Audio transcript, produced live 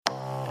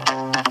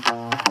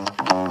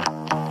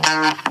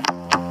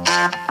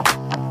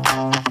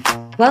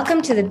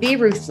Welcome to the Be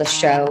Ruthless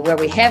Show, where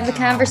we have the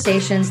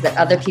conversations that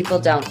other people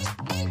don't,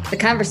 the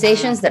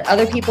conversations that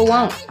other people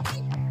won't.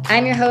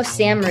 I'm your host,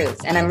 Sam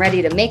Ruth, and I'm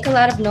ready to make a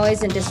lot of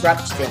noise and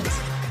disrupt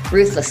things,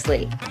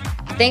 ruthlessly.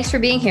 Thanks for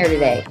being here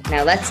today.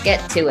 Now let's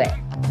get to it.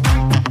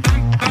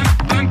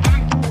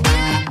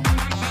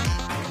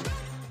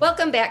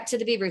 Welcome back to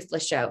the Be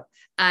Ruthless Show.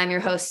 I'm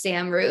your host,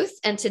 Sam Ruth,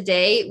 and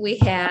today we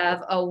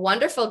have a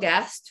wonderful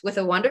guest with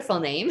a wonderful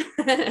name.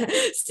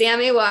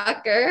 Sammie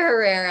Walker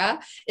Herrera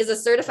is a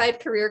certified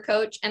career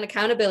coach and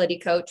accountability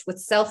coach with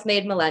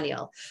Self-Made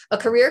Millennial, a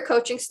career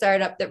coaching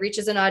startup that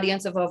reaches an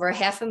audience of over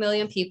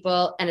 500,000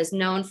 people and is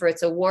known for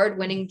its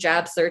award-winning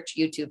job search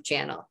YouTube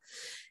channel.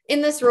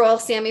 In this role,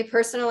 Sammie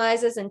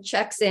personalizes and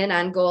checks in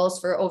on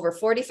goals for over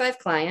 45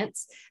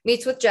 clients,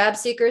 meets with job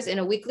seekers in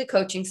a weekly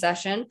coaching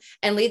session,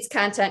 and leads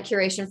content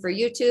curation for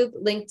YouTube,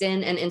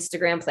 LinkedIn, and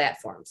Instagram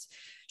platforms.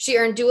 She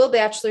earned dual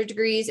bachelor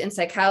degrees in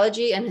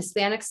psychology and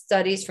Hispanic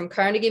studies from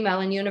Carnegie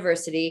Mellon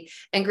University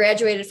and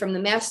graduated from the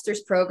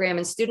master's program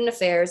in student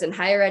affairs and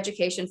higher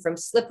education from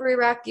Slippery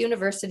Rock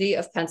University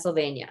of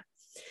Pennsylvania.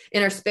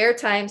 In her spare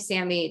time,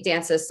 Sammie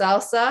dances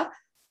salsa,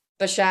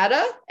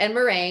 bachata, and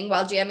merengue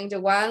while jamming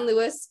to Juan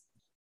Luis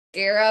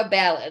Guerra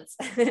ballads.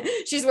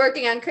 She's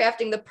working on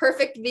crafting the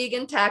perfect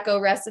vegan taco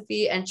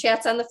recipe and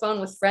chats on the phone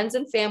with friends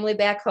and family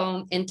back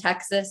home in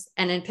Texas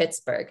and in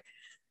Pittsburgh.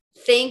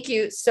 Thank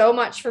you so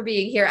much for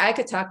being here. I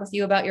could talk with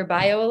you about your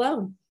bio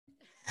alone.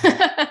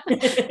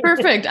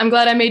 Perfect. I'm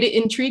glad I made it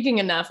intriguing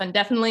enough. And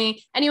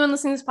definitely anyone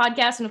listening to this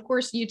podcast, and of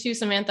course you too,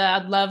 Samantha,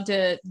 I'd love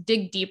to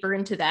dig deeper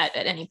into that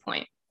at any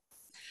point.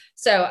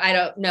 So I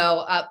don't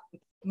know.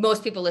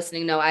 Most people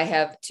listening know I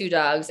have 2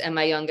 dogs and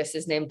my youngest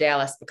is named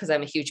Dallas because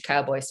I'm a huge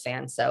Cowboys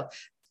fan. So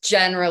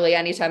generally,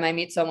 anytime I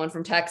meet someone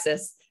from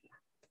Texas,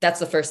 that's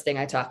the first thing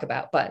I talk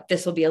about. But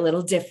this will be a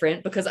little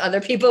different because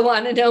other people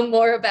want to know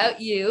more about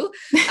you.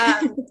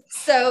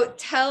 So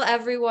tell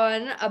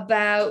everyone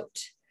about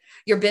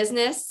your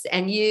business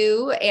and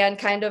you and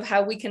kind of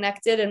how we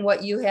connected and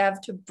what you have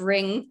to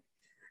bring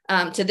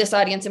to this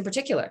audience in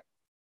particular.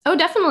 Oh,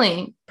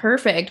 definitely.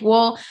 Perfect.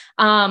 Well,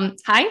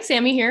 hi,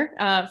 Sammie here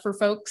for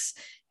folks.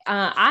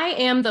 I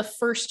am the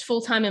first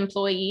full-time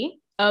employee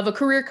of a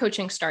career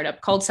coaching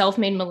startup called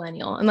Self-Made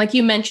Millennial. And like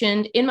you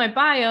mentioned in my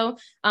bio,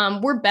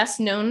 we're best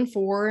known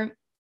for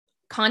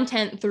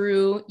content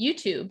through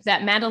YouTube,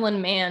 that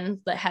Madeline Man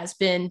that has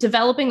been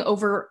developing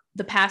over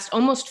the past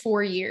almost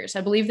 4 years.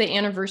 I believe the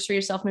anniversary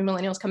of Self-Made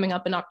Millennial is coming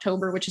up in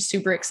October, which is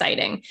super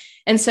exciting.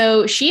 And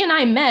so she and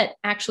I met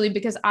actually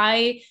because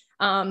I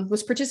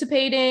was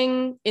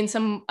participating in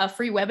a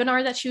free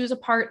webinar that she was a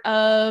part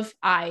of.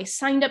 I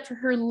signed up for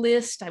her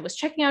list. I was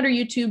checking out her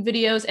YouTube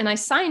videos and I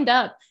signed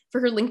up for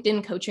her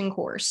LinkedIn coaching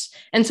course.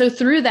 And so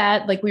through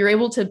that, we were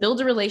able to build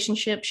a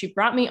relationship. She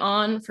brought me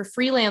on for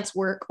freelance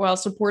work while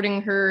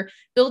supporting her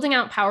building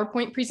out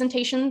PowerPoint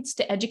presentations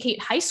to educate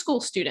high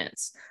school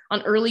students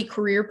on early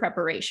career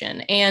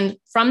preparation. And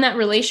from that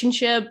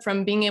relationship,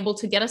 from being able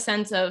to get a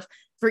sense of,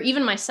 for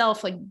even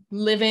myself,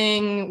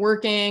 living,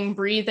 working,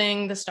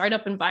 breathing the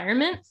startup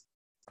environment,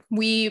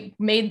 we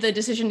made the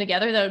decision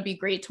together that it would be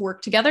great to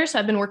work together. So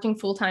I've been working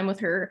full-time with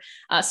her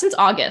since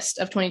August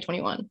of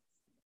 2021.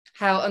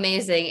 How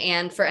amazing.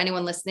 And for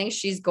anyone listening,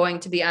 she's going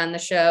to be on the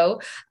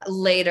show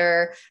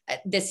later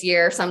this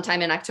year,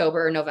 sometime in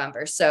October or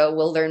November. So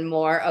we'll learn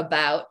more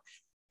about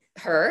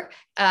her.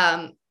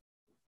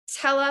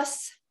 Tell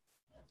us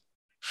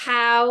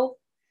how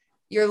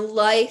your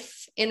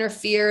life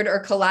interfered or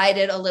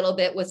collided a little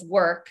bit with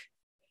work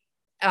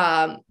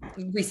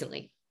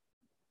recently.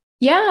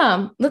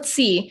 Yeah, let's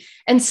see.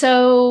 And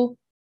so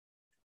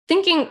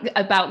thinking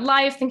about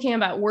life, thinking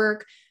about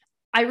work,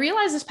 I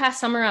realized this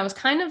past summer, I was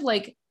kind of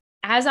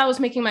as I was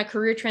making my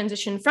career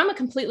transition from a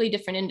completely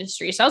different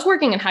industry. So I was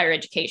working in higher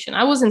education.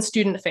 I was in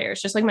student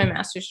affairs, just like my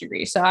master's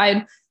degree. So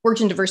I'd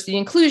worked in diversity and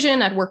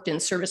inclusion. I'd worked in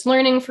service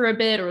learning for a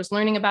bit or was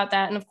learning about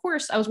that. And of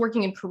course, I was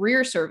working in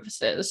career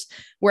services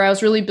where I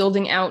was really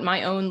building out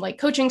my own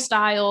coaching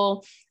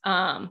style,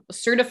 was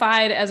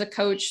certified as a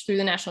coach through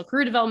the National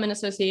Career Development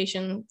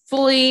Association,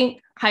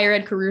 fully higher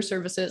ed career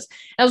services.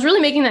 I was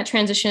really making that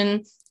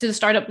transition to the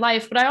startup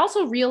life. But I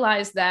also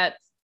realized that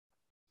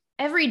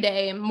every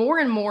day, more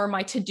and more,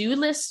 my to-do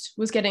list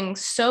was getting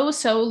so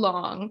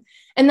long.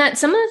 And that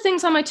some of the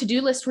things on my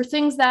to-do list were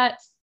things that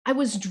I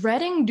was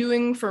dreading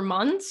doing for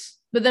months.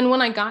 But then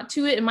when I got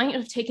to it, it might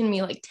have taken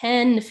me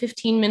 10 to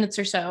 15 minutes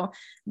or so,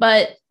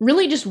 but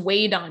really just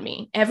weighed on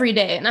me every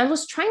day. And I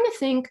was trying to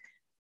think,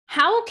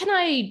 how can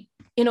I,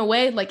 in a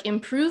way,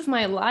 improve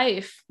my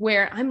life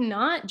where I'm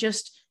not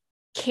just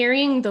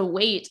carrying the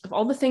weight of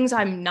all the things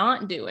I'm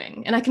not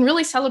doing. And I can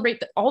really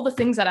celebrate all the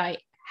things that I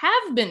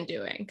have been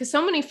doing, because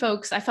so many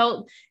folks, I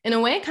felt in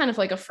a way kind of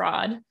like a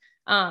fraud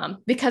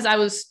because I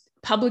was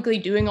publicly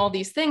doing all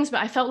these things,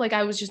 but I felt like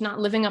I was just not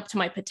living up to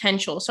my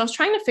potential. So I was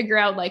trying to figure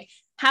out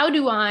how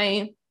do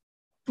I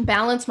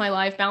balance my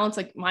life, balance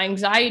like my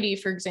anxiety,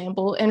 for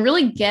example, and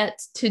really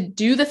get to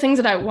do the things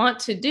that I want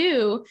to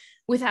do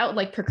without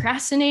like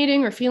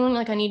procrastinating or feeling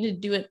like I need to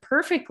do it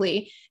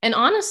perfectly. And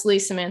honestly,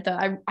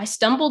 Samantha, I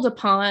stumbled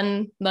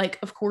upon like,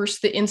 of course,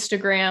 the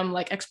Instagram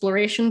like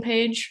exploration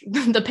page,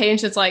 the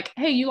page that's like,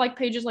 hey, you like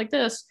pages like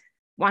this,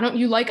 why don't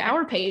you like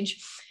our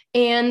page?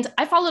 And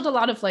I followed a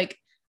lot of like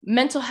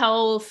mental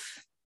health,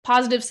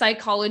 positive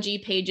psychology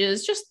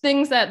pages, just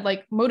things that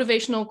like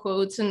motivational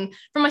quotes. And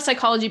from my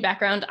psychology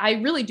background, I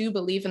really do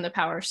believe in the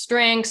power of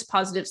strengths,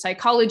 positive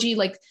psychology,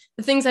 like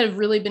the things that have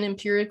really been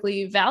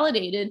empirically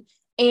validated.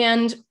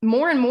 And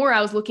more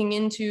I was looking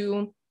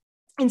into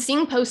and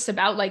seeing posts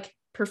about like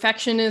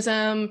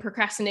perfectionism,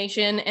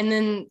 procrastination, and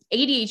then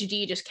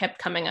ADHD just kept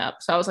coming up.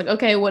 So I was like,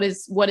 okay, what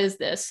is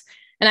this?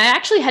 And I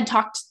actually had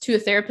talked to a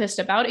therapist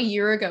about a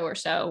year ago or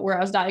so where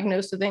I was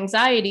diagnosed with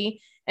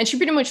anxiety. And she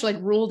pretty much like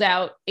ruled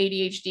out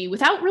ADHD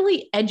without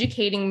really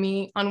educating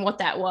me on what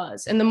that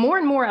was. And the more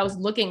and more I was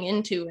looking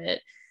into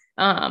it,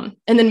 and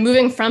then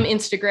moving from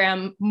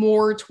Instagram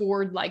more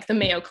toward like the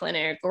Mayo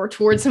Clinic or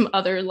towards some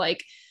other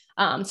like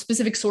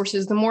specific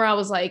sources, the more I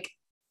was like,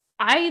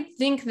 I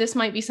think this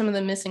might be some of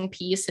the missing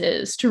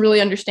pieces to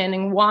really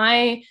understanding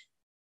why,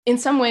 in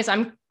some ways,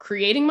 I'm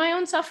creating my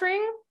own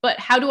suffering, but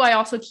how do I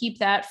also keep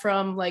that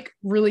from like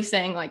really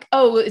saying like,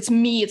 oh, it's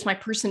me, it's my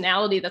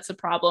personality that's the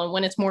problem,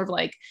 when it's more of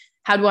like,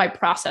 how do I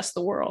process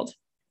the world?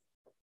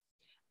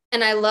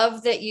 And I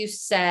love that you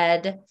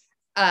said,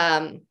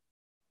 I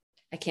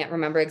can't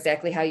remember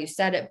exactly how you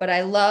said it, but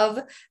I love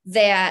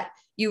that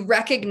you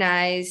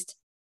recognized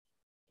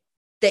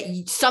that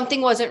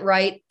something wasn't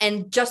right.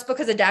 And just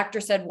because a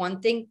doctor said one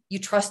thing, you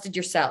trusted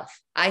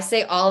yourself. I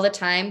say all the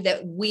time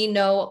that we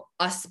know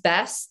us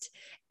best,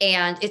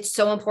 and it's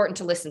so important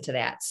to listen to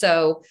that.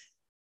 So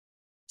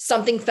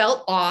something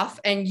felt off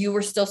and you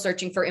were still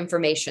searching for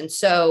information.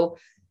 So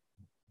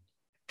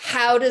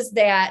how does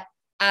that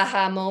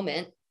aha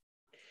moment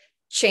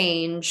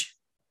change?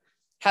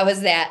 How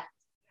has that,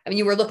 I mean,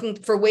 you were looking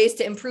for ways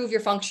to improve your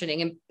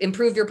functioning and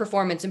improve your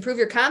performance, improve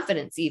your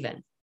confidence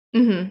even.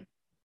 Mm-hmm.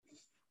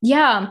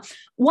 Yeah.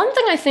 One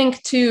thing I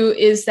think too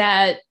is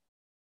that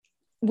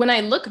when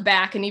I look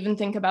back and even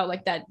think about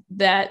like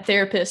that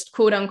therapist,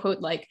 quote unquote,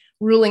 like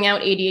ruling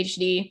out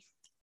ADHD,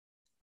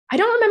 I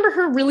don't remember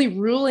her really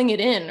ruling it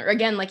in, or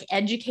again, like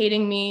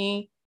educating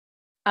me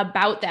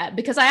about that,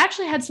 because I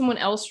actually had someone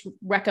else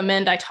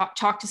recommend I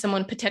talk to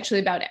someone potentially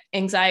about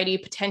anxiety,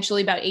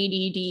 potentially about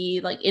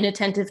ADD, like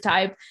inattentive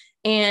type.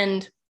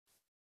 And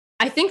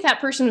I think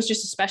that person was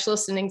just a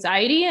specialist in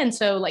anxiety. And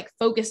so like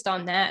focused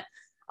on that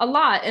a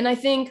lot. And I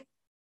think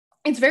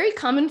it's very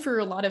common for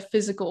a lot of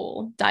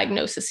physical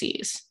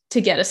diagnoses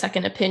to get a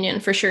second opinion,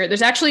 for sure.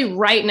 There's actually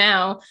right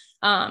now,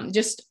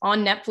 just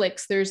on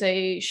Netflix, there's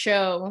a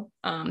show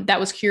that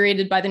was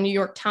curated by the New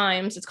York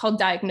Times. It's called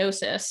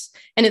Diagnosis.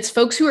 And it's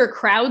folks who are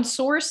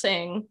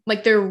crowdsourcing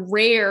like their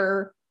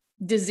rare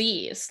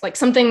disease, like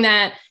something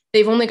that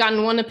they've only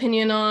gotten one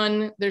opinion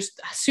on. There's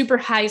super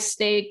high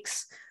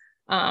stakes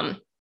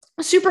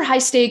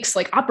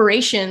like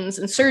operations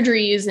and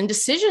surgeries and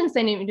decisions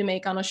they need to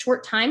make on a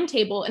short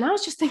timetable. And I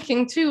was just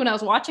thinking too, when I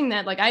was watching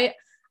that, like I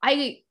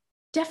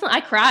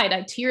cried,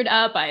 I teared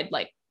up. I'd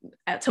like,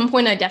 at some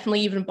point I definitely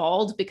even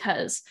bawled,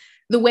 because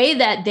the way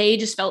that they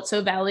just felt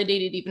so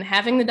validated, even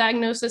having the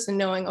diagnosis and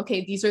knowing,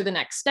 okay, these are the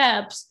next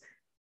steps,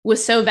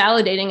 was so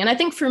validating. And I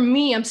think for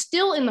me, I'm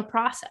still in the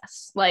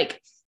process. Like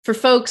for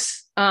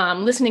folks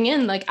listening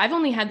in, like I've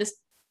only had this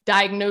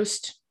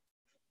diagnosed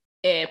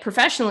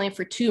professionally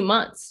for 2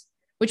 months,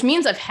 which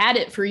means I've had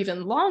it for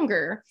even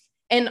longer.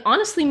 And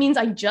honestly means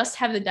I just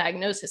have the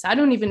diagnosis. I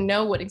don't even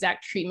know what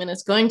exact treatment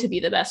is going to be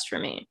the best for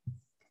me.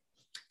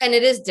 And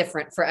it is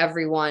different for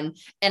everyone.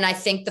 And I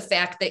think the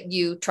fact that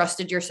you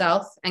trusted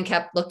yourself and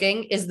kept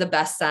looking is the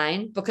best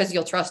sign, because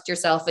you'll trust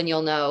yourself and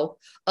you'll know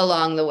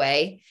along the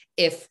way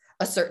if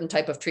a certain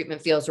type of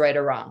treatment feels right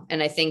or wrong.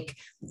 And I think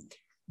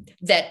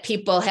that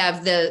people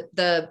have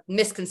the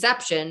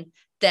misconception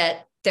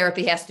that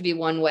therapy has to be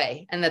one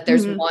way and that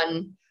there's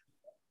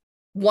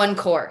one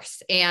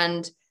course,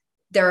 and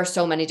there are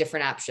so many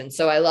different options.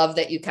 So I love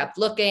that you kept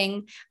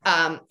looking,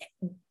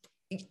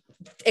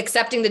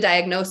 accepting the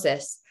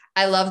diagnosis.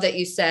 I love that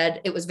you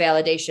said it was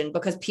validation,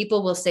 because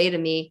people will say to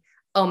me,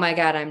 oh my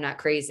God, I'm not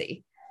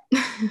crazy.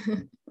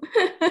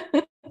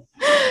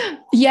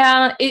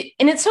 Yeah.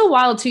 And it's so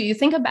wild too. You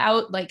think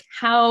about like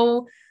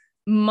how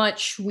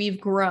much we've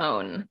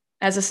grown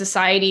as a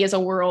society, as a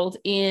world,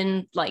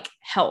 in like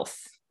health,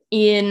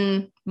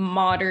 in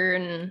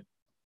modern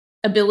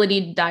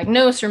ability to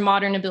diagnose or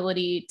modern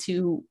ability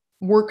to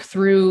work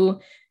through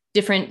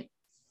different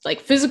like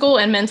physical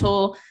and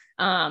mental,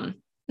 not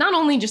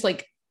only just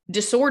like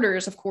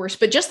disorders, of course,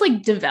 but just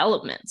like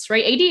developments,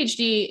 right?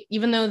 ADHD,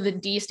 even though the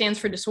D stands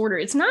for disorder,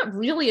 it's not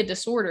really a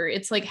disorder.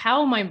 It's like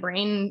how my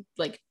brain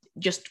like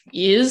just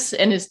is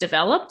and is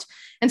developed.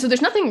 And so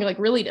there's nothing like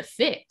really to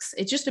fix.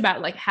 It's just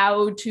about like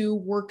how to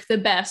work the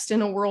best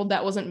in a world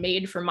that wasn't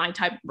made for my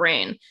type of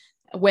brain,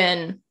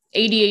 when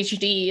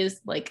ADHD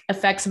is like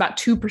affects about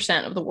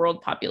 2% of the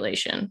world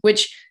population,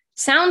 which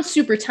sounds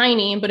super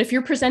tiny, but if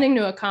you're presenting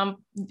to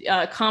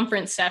a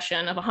conference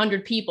session of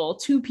 100 people,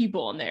 2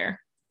 people in there,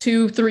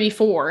 2, 3,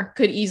 4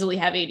 could easily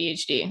have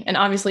ADHD. And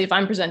obviously, if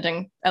I'm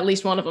presenting, at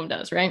least one of them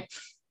does, right?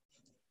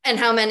 And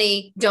how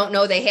many don't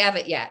know they have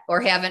it yet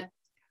or haven't,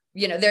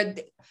 their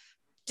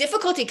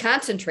difficulty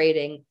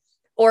concentrating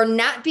or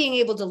not being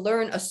able to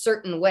learn a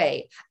certain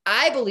way.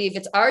 I believe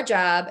it's our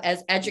job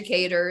as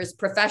educators,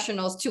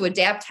 professionals to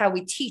adapt how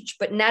we teach,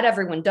 but not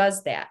everyone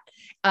does that.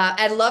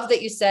 I love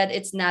that you said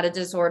it's not a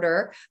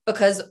disorder,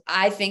 because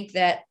I think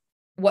that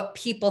what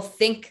people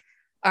think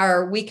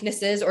are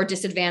weaknesses or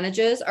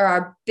disadvantages are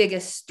our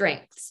biggest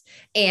strengths.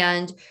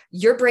 And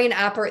your brain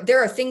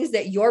there are things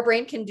that your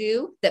brain can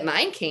do that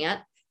mine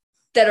can't,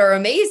 that are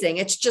amazing.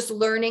 It's just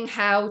learning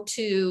how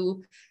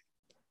to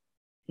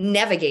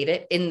navigate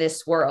it in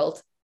this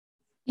world.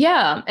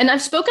 Yeah. And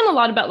I've spoken a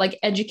lot about like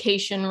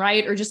education,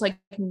 right? Or just like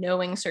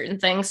knowing certain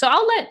things. So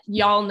I'll let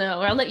y'all know,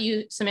 or I'll let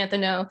you, Samantha,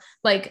 know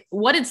like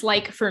what it's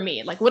like for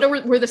me. Like what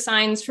were the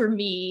signs for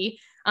me?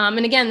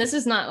 And again, this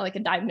is not like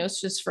a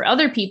diagnosis for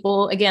other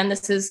people. Again,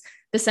 this is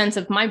the sense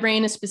of my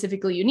brain is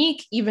specifically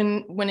unique,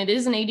 even when it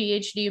is an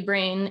ADHD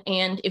brain.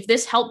 And if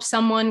this helps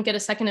someone get a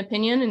second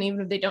opinion, and even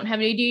if they don't have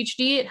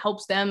ADHD, it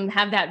helps them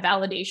have that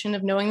validation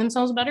of knowing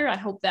themselves better. I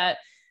hope that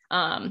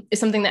is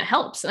something that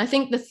helps. And I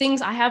think the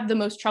things I have the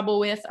most trouble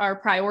with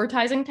are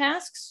prioritizing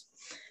tasks.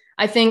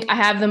 I think I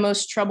have the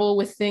most trouble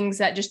with things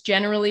that just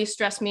generally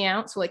stress me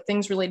out. So like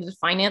things related to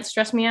finance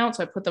stress me out.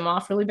 So I put them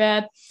off really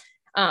bad.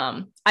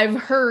 I've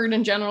heard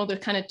in general,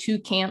 there's kind of 2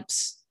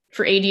 camps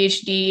for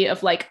ADHD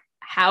of like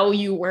how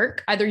you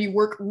work. Either you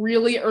work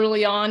really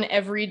early on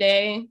every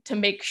day to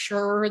make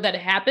sure that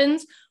it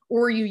happens,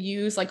 or you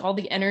use like all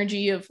the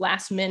energy of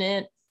last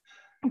minute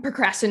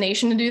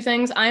procrastination to do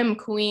things. I'm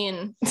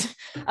queen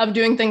of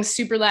doing things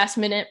super last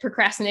minute,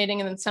 procrastinating,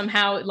 and then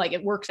somehow like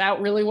it works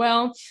out really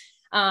well.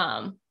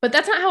 But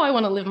that's not how I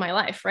want to live my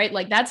life, right?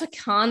 Like that's a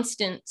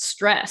constant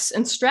stress,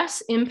 and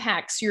stress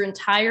impacts your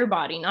entire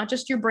body, not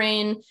just your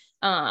brain.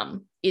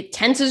 It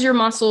tenses your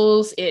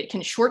muscles. It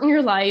can shorten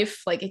your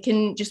life. Like it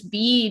can just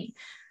be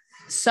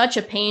such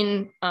a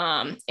pain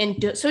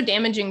and so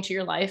damaging to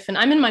your life. And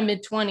I'm in my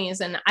mid-20s,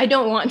 and I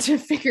don't want to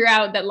figure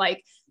out that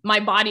like my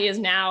body is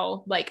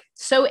now like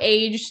so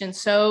aged and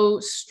so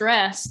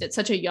stressed at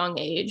such a young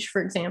age,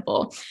 for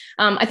example.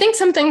 I think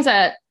some things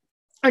that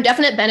are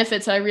definite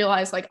benefits that I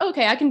realized like,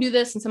 okay, I can do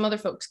this and some other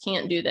folks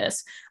can't do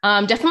this.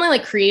 Definitely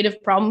like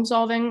creative problem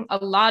solving, a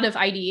lot of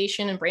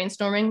ideation and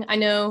brainstorming. I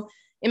know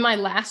in my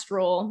last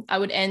role, I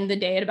would end the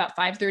day at about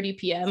 5:30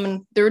 p.m.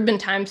 And there had been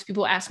times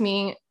people asked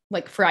me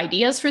like for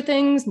ideas for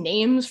things,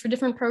 names for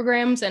different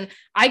programs, and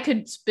I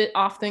could spit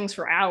off things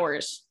for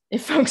hours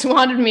if folks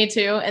wanted me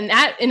to. And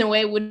that in a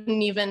way wouldn't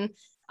even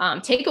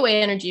take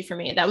away energy for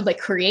me. That would like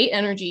create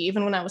energy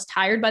even when I was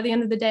tired by the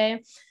end of the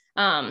day.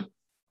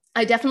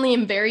 I definitely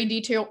am very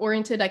detail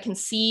oriented. I can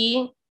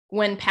see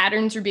when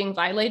patterns are being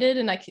violated,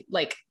 and I can,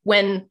 like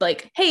when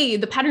like, hey,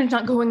 the pattern's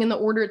not going in the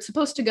order it's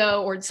supposed to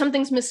go, or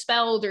something's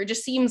misspelled, or it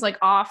just seems like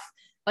off.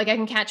 Like I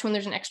can catch when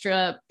there's an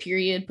extra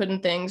period put in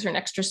things or an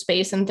extra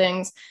space in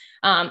things.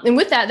 And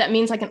with that, that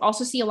means I can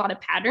also see a lot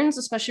of patterns,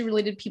 especially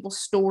related to people's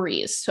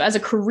stories. So as a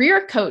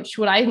career coach,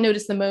 what I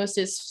notice the most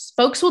is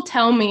folks will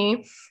tell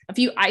me a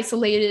few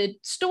isolated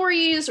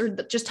stories or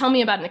just tell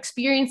me about an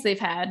experience they've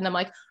had. And I'm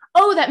like,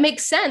 oh, that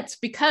makes sense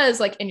because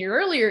like in your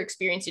earlier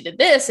experience, you did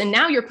this, and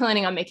now you're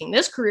planning on making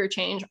this career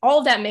change. All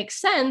of that makes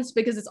sense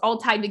because it's all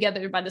tied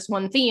together by this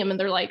one theme. And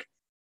they're like,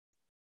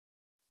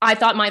 I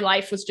thought my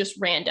life was just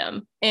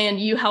random, and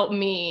you helped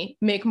me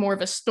make more of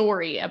a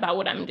story about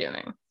what I'm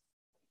doing.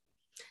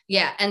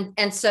 Yeah.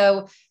 And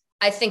so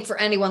I think for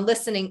anyone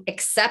listening,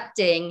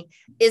 accepting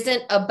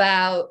isn't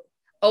about,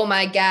 oh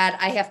my God,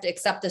 I have to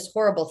accept this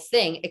horrible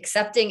thing.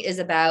 Accepting is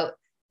about,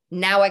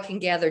 now I can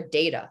gather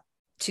data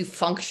to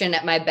function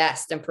at my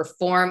best and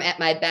perform at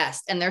my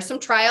best. And there's some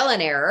trial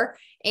and error,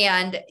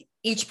 and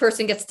each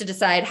person gets to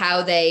decide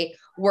how they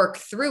work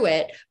through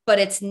it, but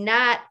it's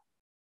not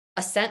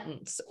a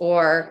sentence,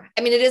 or,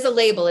 I mean, it is a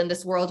label in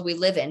this world we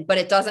live in, but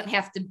it doesn't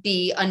have to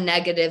be a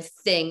negative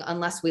thing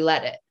unless we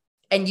let it.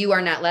 And you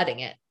are not letting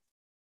it.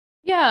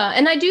 Yeah.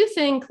 And I do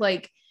think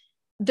like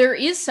there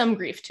is some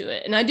grief to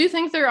it. And I do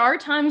think there are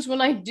times when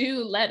I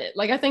do let it.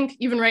 Like, I think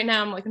even right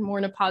now I'm like more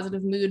in a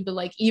positive mood, but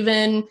like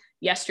even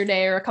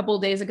yesterday or a couple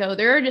of days ago,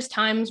 there are just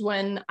times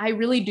when I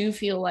really do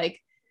feel like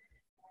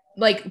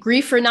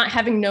grief for not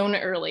having known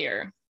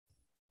earlier.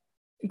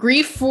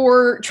 Grief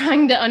for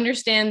trying to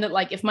understand that,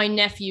 like, if my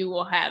nephew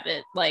will have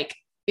it, like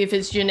if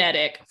it's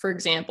genetic, for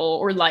example,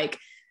 or like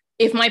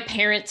if my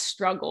parents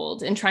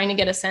struggled, and trying to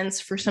get a sense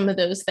for some of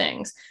those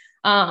things.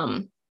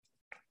 I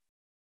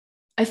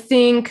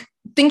think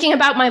thinking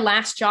about my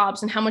last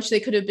jobs and how much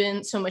they could have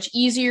been so much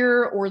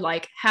easier, or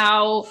like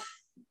how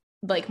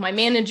like my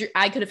manager,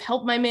 I could have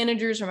helped my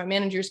managers, or my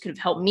managers could have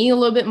helped me a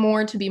little bit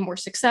more to be more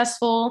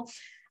successful.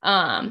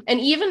 And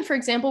even, for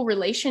example,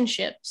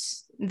 relationships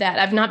that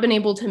I've not been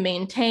able to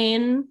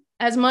maintain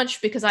as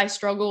much because I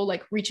struggle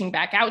like reaching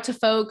back out to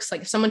folks.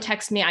 Like if someone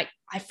texts me,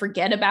 I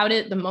forget about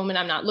it the moment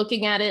I'm not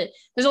looking at it.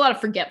 There's a lot of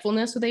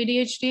forgetfulness with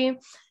ADHD.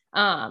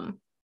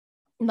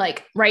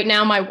 Like right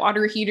now, my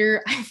water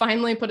heater, I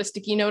finally put a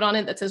sticky note on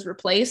it that says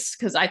replace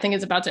because I think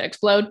it's about to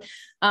explode.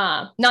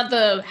 Not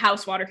the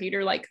house water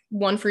heater, like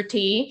one for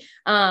tea.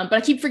 But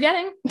I keep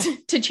forgetting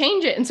to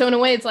change it. And so in a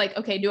way, it's like,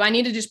 okay, do I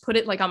need to just put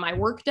it like on my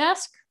work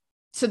desk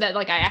so that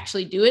like I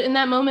actually do it in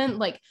that moment?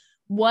 Like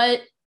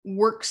what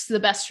works the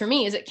best for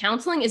me? Is it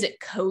counseling? Is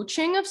it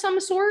coaching of some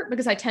sort?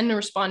 Because I tend to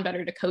respond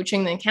better to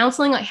coaching than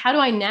counseling. Like how do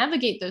I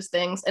navigate those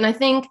things? And I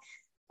think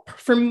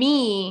for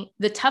me,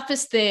 the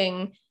toughest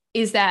thing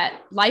is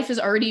that life has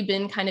already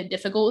been kind of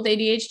difficult with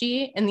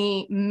ADHD. And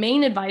the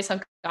main advice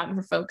I've gotten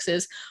from folks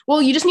is,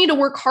 well, you just need to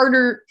work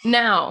harder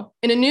now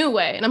in a new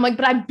way. And I'm like,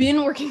 but I've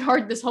been working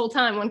hard this whole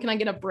time. When can I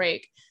get a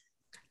break?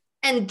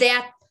 And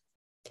those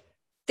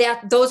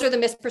are the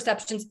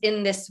misperceptions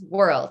in this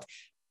world.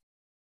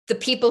 The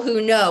people who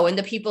know and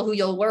the people who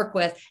you'll work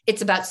with,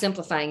 it's about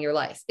simplifying your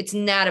life. It's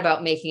not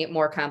about making it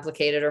more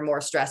complicated or more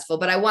stressful.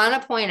 But I want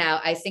to point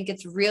out, I think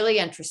it's really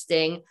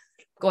interesting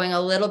going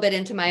a little bit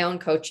into my own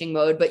coaching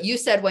mode. But you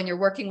said when you're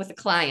working with a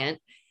client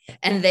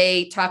and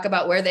they talk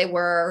about where they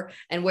were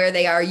and where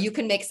they are, you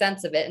can make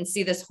sense of it and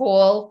see this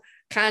whole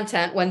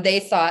content when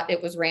they thought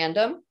it was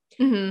random.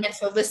 Mm-hmm. And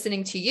so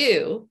listening to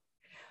you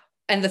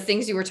and the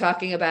things you were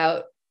talking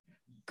about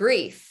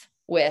grief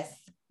with,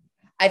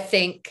 I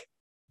think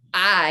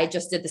I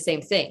just did the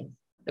same thing.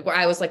 Like where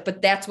I was like,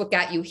 but that's what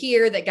got you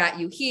here, that got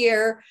you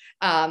here.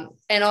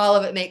 And all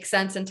of it makes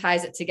sense and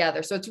ties it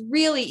together. So it's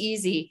really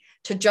easy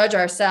to judge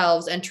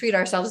ourselves and treat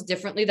ourselves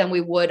differently than we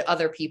would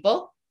other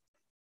people.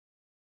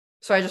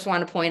 So I just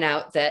want to point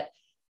out that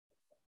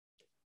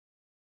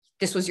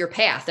this was your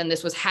path and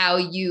this was how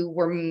you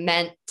were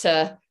meant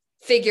to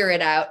figure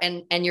it out.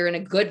 And you're in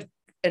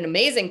an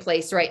amazing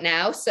place right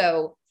now.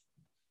 So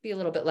be a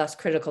little bit less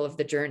critical of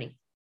the journey.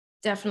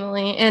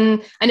 Definitely.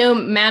 And I know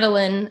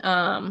Madeline,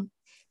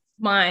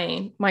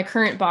 my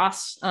current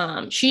boss,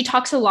 she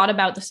talks a lot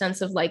about the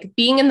sense of like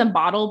being in the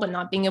bottle, but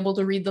not being able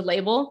to read the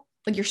label.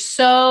 Like you're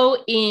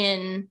so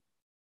in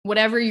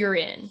whatever you're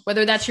in,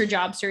 whether that's your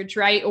job search,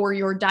 right? Or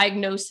your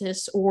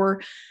diagnosis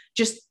or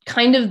just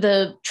kind of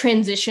the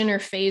transition or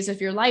phase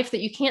of your life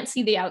that you can't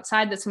see the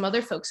outside that some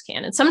other folks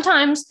can. And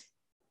sometimes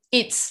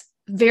it's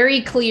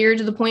very clear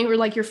to the point where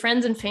like your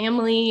friends and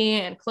family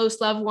and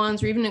close loved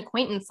ones or even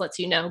acquaintance lets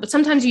you know. But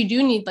sometimes you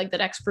do need like that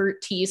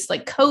expertise,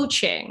 like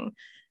coaching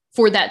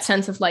for that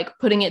sense of like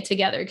putting it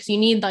together, because you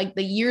need like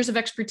the years of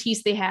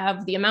expertise they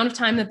have, the amount of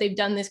time that they've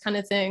done this kind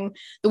of thing,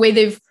 the way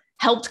they've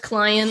helped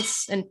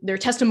clients and their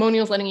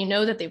testimonials letting you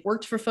know that they've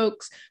worked for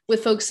folks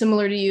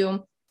similar to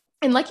you.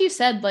 And like you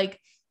said, like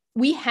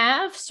we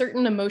have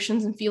certain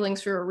emotions and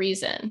feelings for a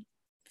reason.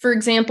 For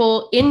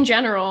example, in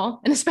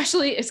general, and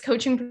especially as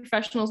coaching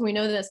professionals, we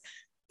know this,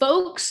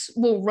 folks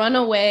will run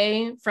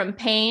away from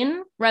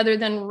pain rather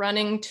than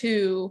running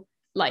to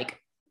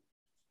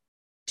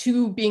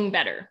being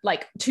better,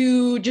 like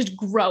to just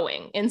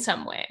growing in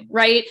some way,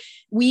 right?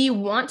 We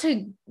want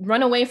to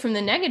run away from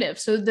the negative.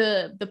 So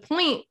the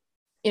point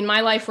in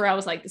my life where I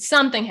was like,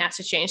 something has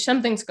to change,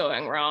 something's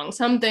going wrong,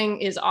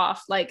 something is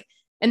off, like,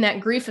 and that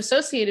grief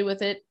associated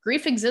with it,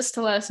 grief exists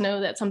to let us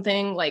know that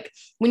something, like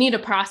we need to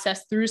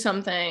process through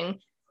something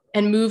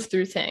and move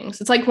through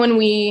things. It's like when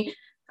we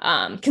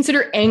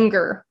consider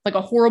anger like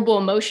a horrible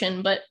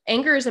emotion, but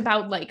anger is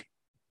about like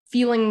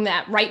feeling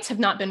that rights have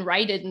not been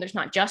righted and there's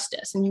not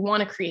justice and you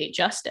want to create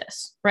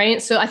justice, right?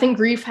 So I think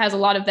grief has a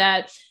lot of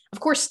that, of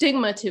course,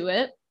 stigma to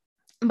it,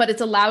 but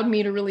it's allowed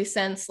me to really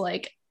sense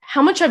like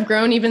how much I've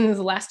grown even in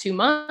the last 2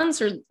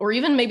 months or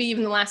even maybe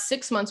even the last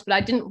 6 months, but I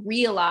didn't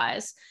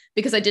realize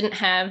because I didn't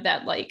have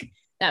that like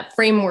that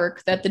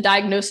framework that the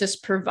diagnosis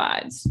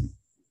provides.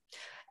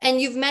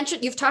 And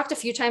you've talked a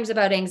few times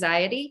about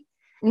anxiety.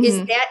 Mm-hmm.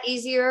 Is that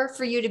easier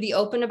for you to be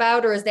open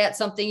about, or is that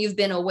something you've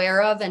been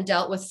aware of and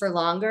dealt with for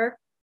longer?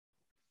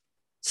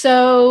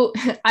 So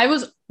I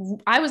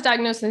was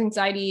diagnosed with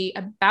anxiety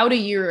about a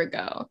year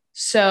ago.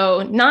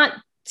 So not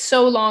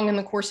so long in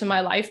the course of my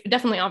life, but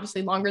definitely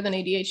obviously longer than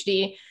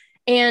ADHD.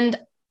 And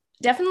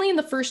definitely in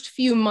the first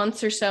few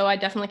months or so, I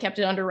definitely kept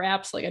it under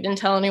wraps. Like I didn't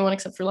tell anyone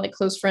except for like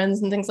close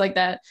friends and things like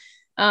that.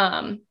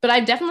 But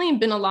I've definitely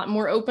been a lot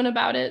more open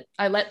about it.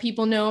 I let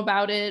people know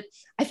about it.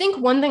 I think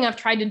one thing I've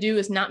tried to do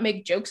is not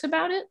make jokes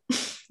about it.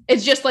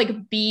 It's just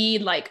like be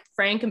like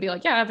frank and be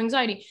like, yeah, I have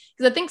anxiety.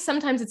 Because I think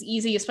sometimes it's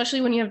easy,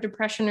 especially when you have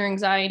depression or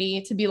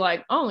anxiety, to be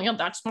like, oh yeah,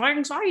 that's my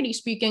anxiety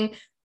speaking.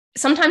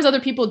 Sometimes other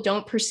people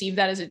don't perceive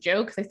that as a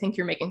joke. They think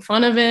you're making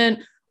fun of it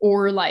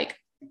or like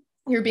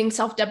you're being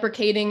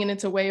self-deprecating and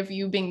it's a way of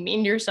you being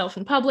mean to yourself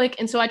in public.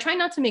 And so I try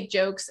not to make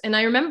jokes. And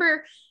I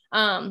remember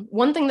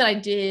one thing that I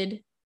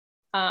did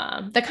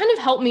that kind of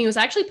helped me was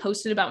I actually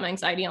posted about my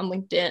anxiety on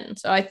LinkedIn.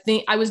 So I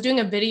think I was doing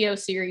a video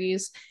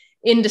series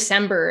in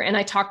December and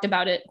I talked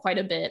about it quite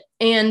a bit.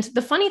 And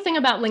the funny thing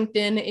about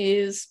LinkedIn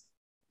is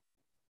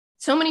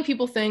so many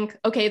people think,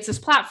 okay, it's this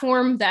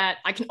platform that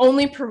I can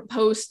only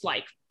post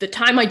like the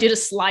time I did a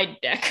slide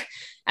deck.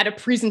 at a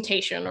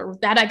presentation or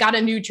that I got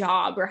a new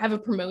job or have a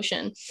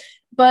promotion.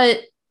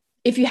 But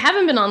if you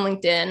haven't been on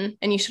LinkedIn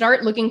and you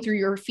start looking through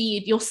your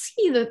feed, you'll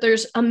see that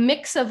there's a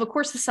mix of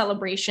course, the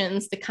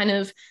celebrations, the kind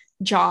of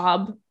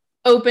job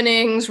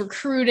openings,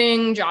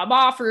 recruiting, job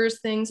offers,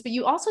 things, but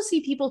you also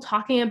see people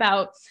talking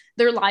about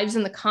their lives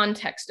in the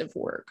context of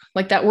work,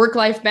 like that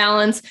work-life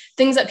balance,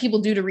 things that people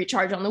do to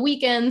recharge on the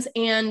weekends.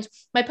 And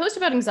my post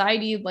about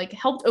anxiety like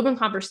helped open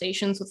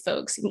conversations with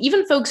folks,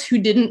 even folks who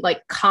didn't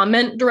like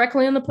comment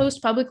directly on the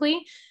post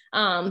publicly.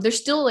 There's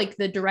still like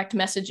the direct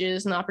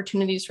messages and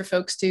opportunities for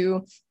folks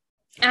to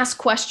ask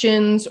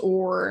questions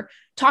or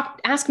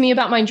ask me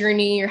about my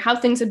journey or how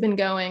things have been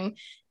going.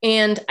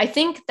 And I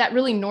think that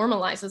really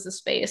normalizes the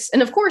space.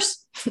 And of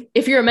course,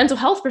 if you're a mental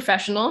health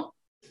professional,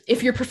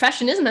 if your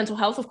profession is mental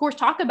health, of course,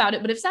 talk about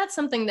it. But if that's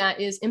something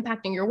that is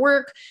impacting your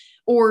work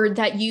or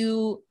that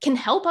you can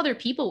help other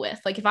people with,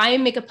 like if I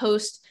make a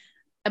post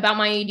about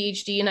my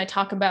ADHD and I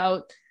talk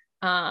about,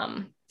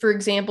 for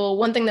example,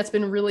 one thing that's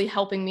been really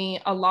helping me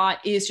a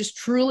lot is just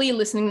truly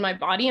listening to my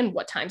body and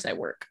what times I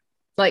work.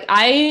 Like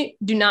I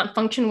do not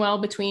function well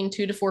between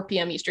 2 to 4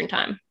 p.m. Eastern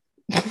time.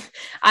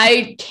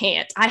 I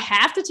can't. I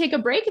have to take a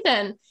break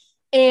then.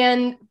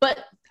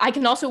 But I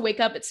can also wake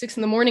up at 6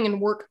 a.m.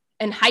 and work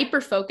and hyper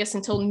focus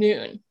until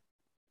noon.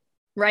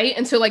 Right.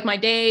 And so like my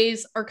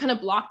days are kind of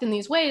blocked in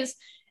these ways.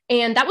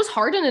 And that was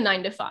hard in a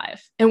 9 to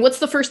 5. And what's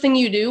the first thing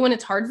you do when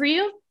it's hard for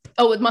you?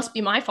 Oh, it must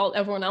be my fault.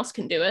 Everyone else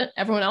can do it.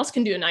 Everyone else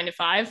can do a 9 to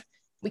 5.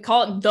 We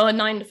call it the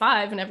 9 to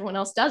 5 and everyone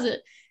else does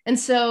it. And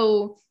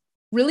so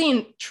really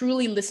and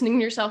truly listening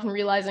to yourself and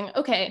realizing,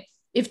 okay,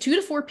 if 2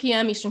 to 4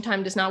 p.m. Eastern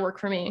time does not work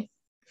for me,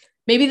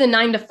 maybe the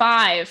 9 to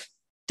 5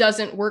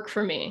 doesn't work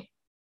for me.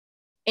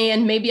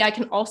 And maybe I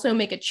can also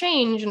make a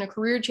change and a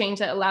career change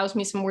that allows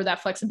me some more of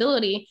that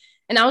flexibility.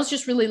 And I was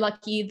just really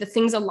lucky. The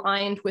things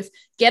aligned with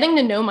getting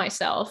to know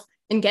myself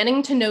and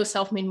getting to know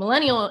Self-Made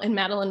Millennial and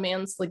Madeline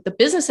Mann's, like the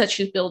business that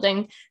she's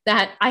building,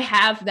 that I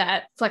have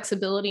that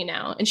flexibility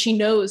now. And she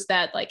knows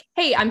that like,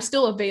 hey, I'm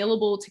still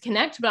available to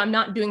connect, but I'm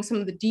not doing some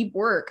of the deep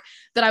work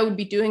that I would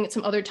be doing at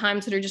some other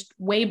times that are just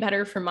way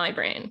better for my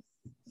brain.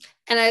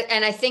 And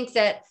I think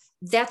that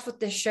that's what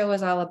this show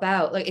is all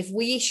about. Like if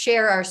we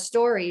share our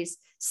stories,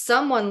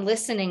 someone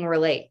listening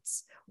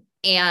relates.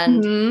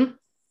 And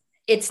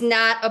it's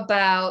not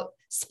about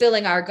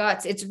spilling our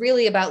guts. It's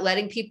really about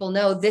letting people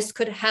know this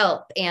could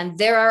help and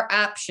there are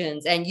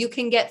options and you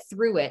can get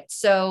through it.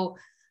 So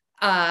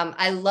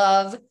I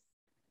love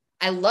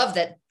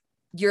that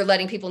you're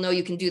letting people know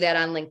you can do that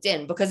on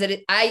LinkedIn, because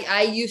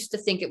I used to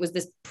think it was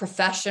this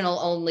professional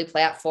only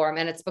platform,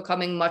 and it's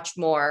becoming much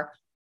more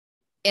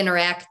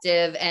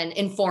interactive and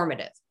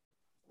informative.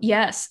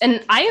 Yes.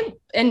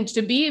 And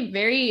to be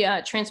very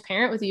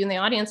transparent with you in the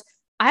audience,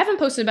 I haven't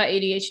posted about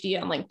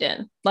ADHD on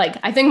LinkedIn. Like,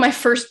 I think my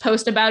first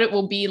post about it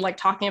will be like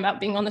talking about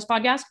being on this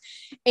podcast.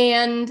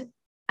 And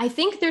I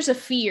think there's a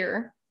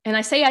fear, and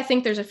I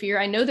think there's a fear.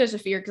 I know there's a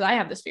fear because I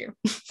have this fear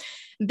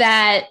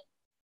that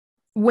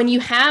when you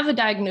have a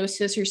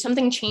diagnosis or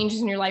something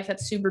changes in your life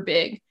that's super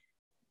big,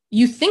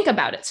 you think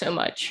about it so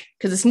much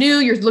because it's new.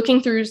 You're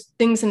looking through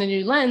things in a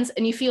new lens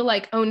and you feel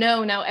like, oh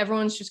no, now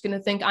everyone's just going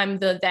to think I'm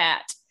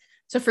that.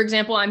 So for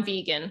example, I'm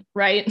vegan,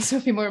 right?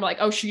 So people are like,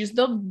 oh, she's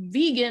the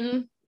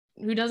vegan.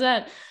 Who does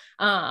that?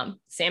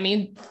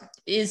 Sammie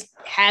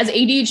has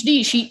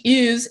ADHD. She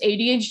is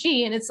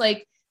ADHD. And it's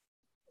like,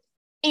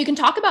 you can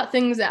talk about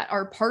things that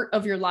are part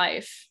of your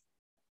life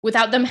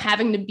without them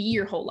having to be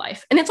your whole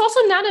life. And it's also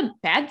not a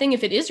bad thing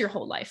if it is your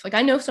whole life. Like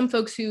I know some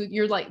folks who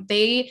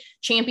they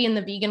champion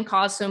the vegan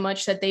cause so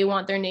much that they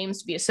want their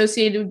names to be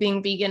associated with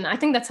being vegan. I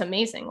think that's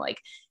amazing.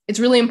 Like it's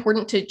really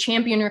important to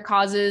champion your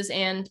causes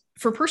and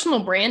for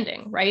personal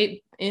branding,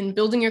 right? In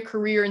building your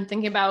career and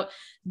thinking about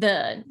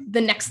the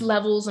next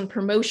levels and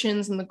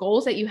promotions and the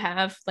goals that you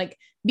have, like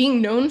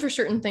being known for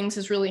certain things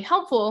is really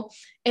helpful.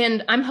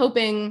 And I'm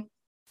hoping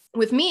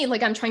with me,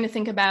 like I'm trying to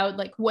think about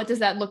like, what does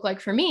that look like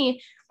for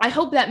me? I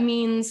hope that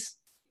means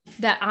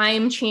that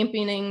I'm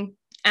championing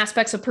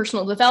aspects of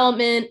personal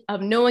development,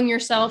 of knowing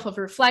yourself, of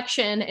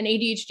reflection, and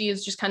ADHD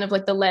is just kind of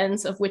like the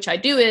lens of which I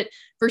do it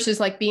versus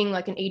like being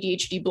like an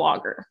ADHD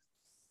blogger.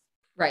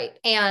 Right.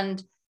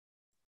 And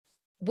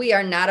we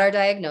are not our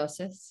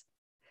diagnosis.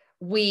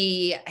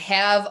 We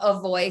have a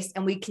voice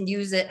and we can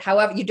use it.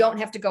 However, you don't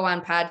have to go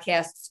on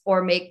podcasts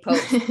or make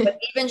posts, but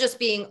even just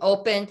being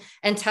open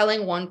and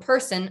telling one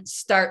person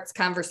starts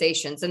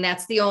conversations. And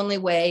that's the only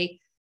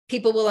way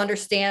people will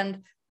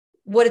understand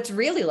what it's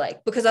really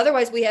like, because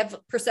otherwise we have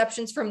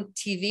perceptions from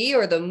TV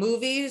or the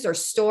movies or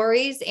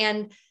stories,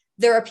 and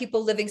there are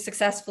people living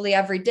successfully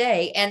every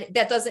day. And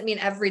that doesn't mean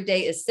every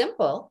day is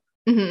simple,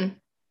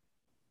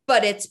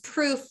 but it's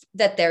proof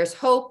that there's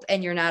hope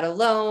and you're not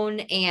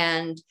alone.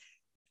 And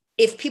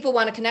if people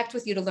want to connect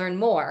with you to learn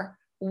more,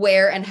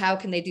 where and how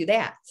can they do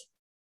that?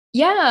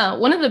 Yeah,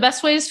 one of the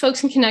best ways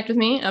folks can connect with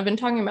me, I've been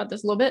talking about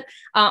this a little bit,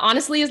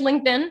 honestly, is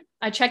LinkedIn.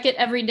 I check it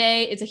every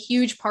day. It's a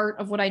huge part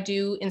of what I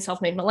do in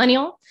Self-Made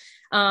Millennial.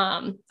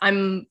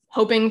 I'm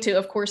hoping to,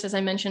 of course, as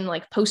I mentioned,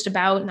 like post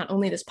about not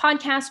only this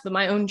podcast, but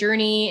my own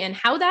journey and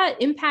how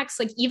that impacts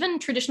like even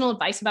traditional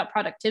advice about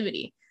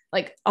productivity.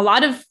 Like a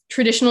lot of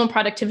traditional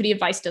productivity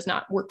advice does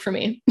not work for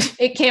me.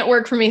 It can't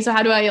work for me. So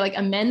how do I like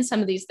amend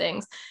some of these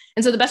things?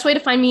 And so the best way to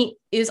find me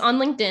is on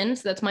LinkedIn.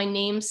 So that's my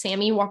name,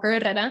 Sammie Walker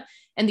Herrera.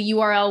 And the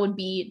URL would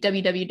be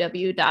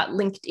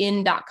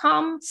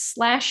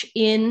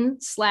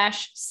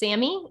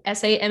www.linkedin.com/in/Sammie,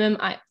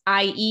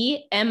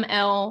 SAMMIE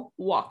Walker,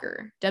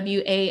 WALKER.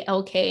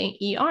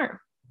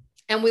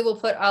 And we will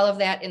put all of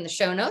that in the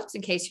show notes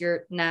in case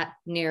you're not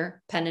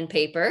near pen and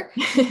paper.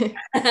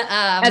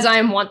 As I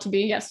am wont to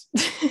be, yes.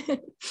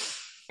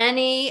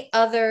 Any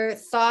other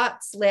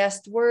thoughts,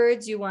 last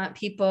words you want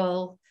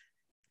people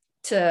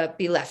to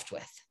be left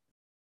with?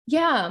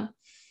 Yeah.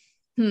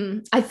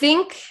 I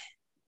think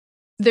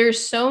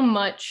there's so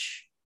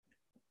much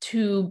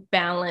to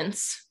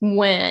balance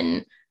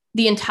when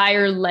the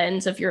entire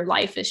lens of your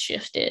life is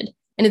shifted.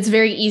 And it's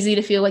very easy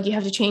to feel like you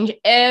have to change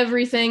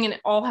everything and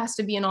it all has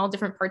to be in all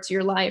different parts of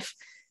your life.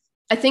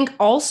 I think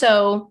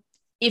also,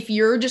 if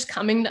you're just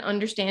coming to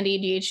understand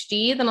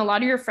ADHD, then a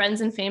lot of your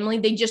friends and family,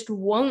 they just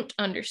won't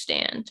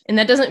understand. And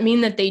that doesn't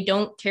mean that they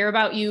don't care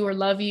about you or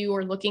love you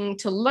or looking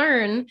to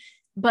learn,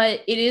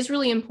 but it is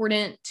really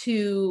important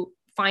to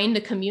find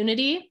a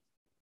community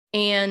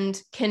and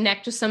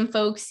connect with some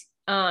folks.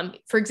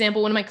 For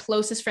example, one of my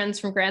closest friends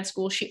from grad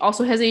school, she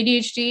also has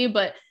ADHD,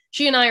 but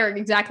she and I are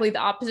exactly the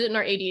opposite, and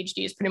our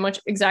ADHD is pretty much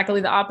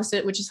exactly the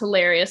opposite, which is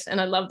hilarious. And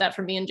I love that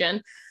for me and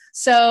Jen.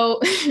 So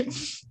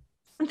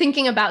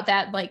thinking about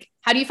that, like,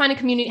 how do you find a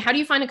community? How do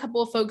you find a couple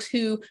of folks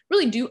who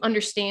really do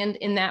understand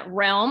in that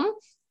realm?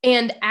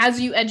 And as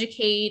you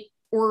educate,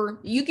 or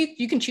you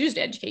can choose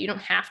to educate, you don't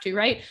have to,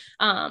 right?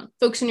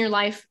 Folks in your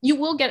life, you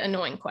will get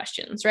annoying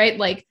questions, right?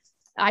 Like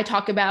I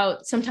talk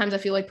about, sometimes I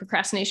feel like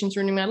procrastination's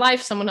ruining my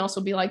life. Someone else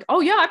will be like, oh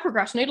yeah, I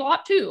procrastinate a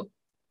lot too.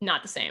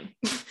 Not the same.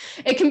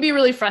 It can be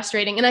really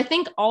frustrating. And I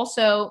think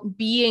also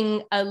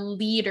being a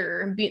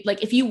leader,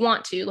 like if you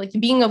want to, like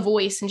being a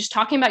voice and just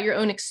talking about your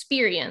own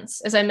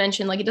experience, as I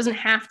mentioned, like it doesn't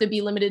have to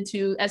be limited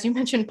to, as you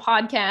mentioned,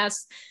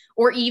 podcasts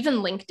or even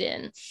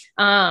LinkedIn.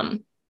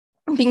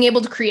 Being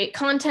able to create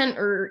content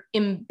or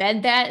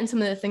embed that in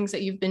some of the things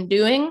that you've been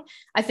doing,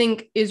 I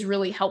think is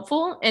really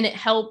helpful. And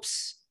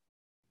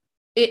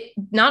it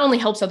not only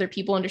helps other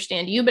people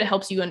understand you, but it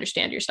helps you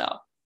understand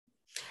yourself.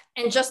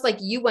 And just like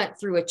you went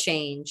through a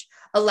change,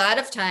 a lot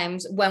of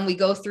times when we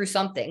go through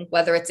something,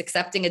 whether it's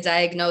accepting a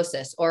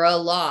diagnosis or a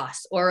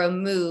loss or a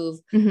move,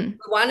 we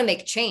want to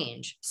make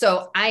change.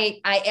 So I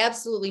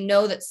absolutely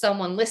know that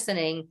someone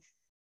listening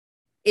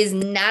is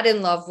not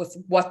in love with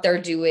what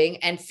they're doing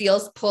and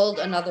feels pulled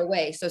another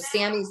way. So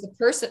Sammie's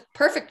the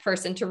perfect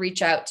person to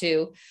reach out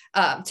to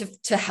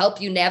help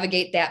you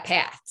navigate that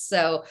path.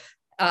 So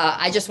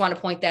I just want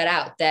to point that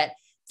out,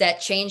 that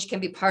change can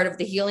be part of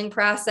the healing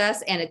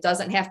process, and it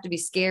doesn't have to be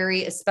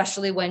scary,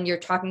 especially when you're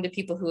talking to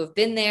people who have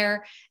been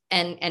there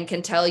and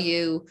can tell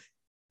you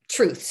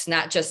truths,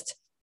 not just,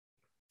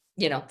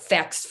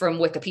 facts from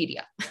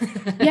Wikipedia.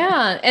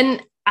 Yeah.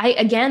 And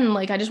I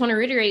just want to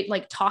reiterate,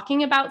 like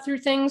talking about through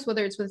things,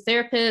 whether it's with a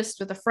therapist,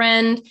 with a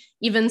friend,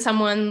 even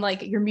someone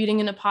like you're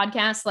meeting in a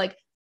podcast, like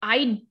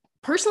I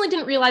personally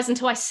didn't realize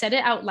until I said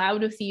it out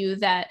loud with you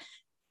that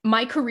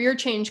my career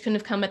change couldn't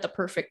have come at the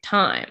perfect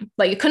time.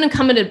 Like it couldn't have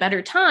come at a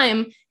better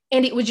time.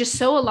 And it was just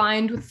so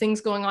aligned with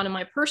things going on in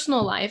my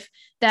personal life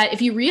that if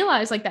you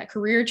realize like that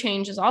career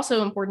change is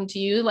also important to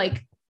you,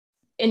 like,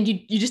 and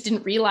you just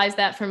didn't realize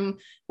that from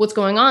what's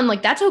going on,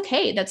 like, that's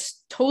okay.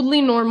 That's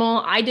totally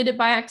normal. I did it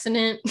by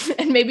accident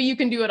and maybe you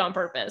can do it on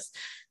purpose.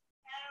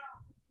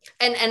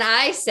 And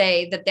I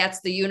say that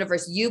that's the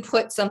universe. You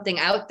put something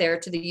out there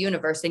to the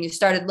universe and you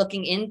started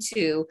looking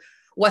into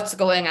what's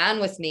going on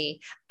with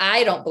me.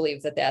 I don't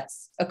believe that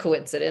that's a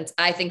coincidence.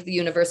 I think the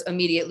universe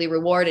immediately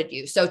rewarded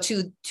you. So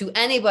to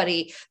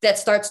anybody that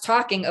starts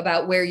talking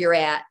about where you're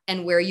at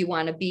and where you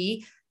want to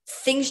be,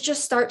 things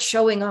just start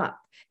showing up,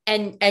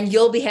 and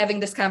you'll be having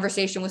this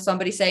conversation with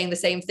somebody saying the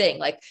same thing.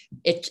 Like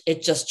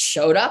it just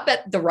showed up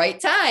at the right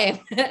time.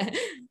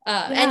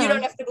 And you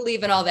don't have to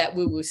believe in all that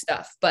woo-woo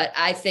stuff. But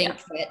I think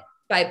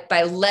that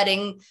by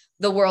letting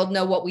the world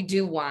know what we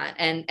do want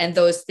and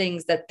those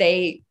things, that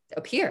they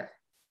appear.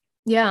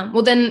 Yeah.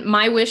 Well, then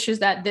my wish is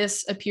that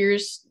this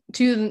appears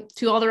to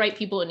all the right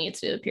people it needs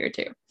to appear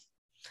to.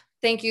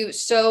 Thank you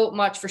so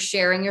much for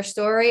sharing your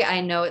story. I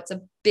know it's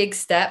a big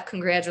step.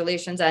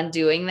 Congratulations on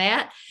doing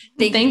that.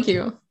 Thank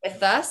you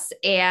with us,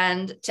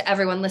 and to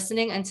everyone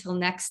listening, until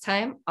next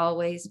time,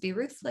 always be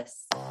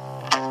ruthless.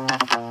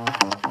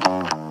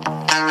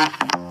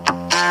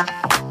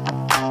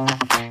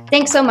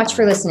 Thanks so much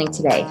for listening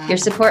today. Your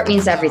support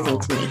means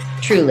everything to me,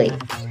 truly.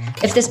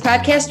 If this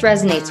podcast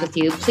resonates with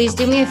you, please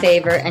do me a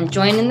favor and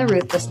join in the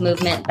Ruthless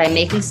movement by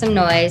making some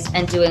noise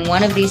and doing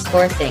one of these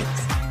 4 things.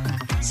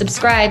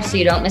 Subscribe so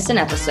you don't miss an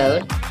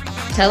episode.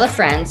 Tell a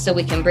friend so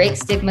we can break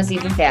stigmas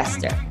even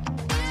faster.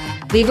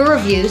 Leave a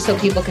review so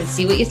people can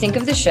see what you think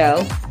of the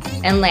show.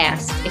 And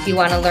last, if you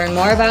want to learn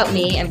more about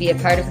me and be a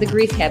part of the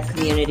Grief Hab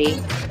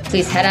community,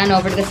 please head on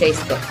over to the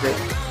Facebook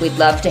group. We'd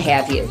love to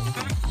have you.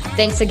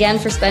 Thanks again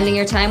for spending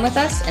your time with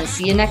us, and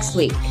see you next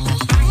week.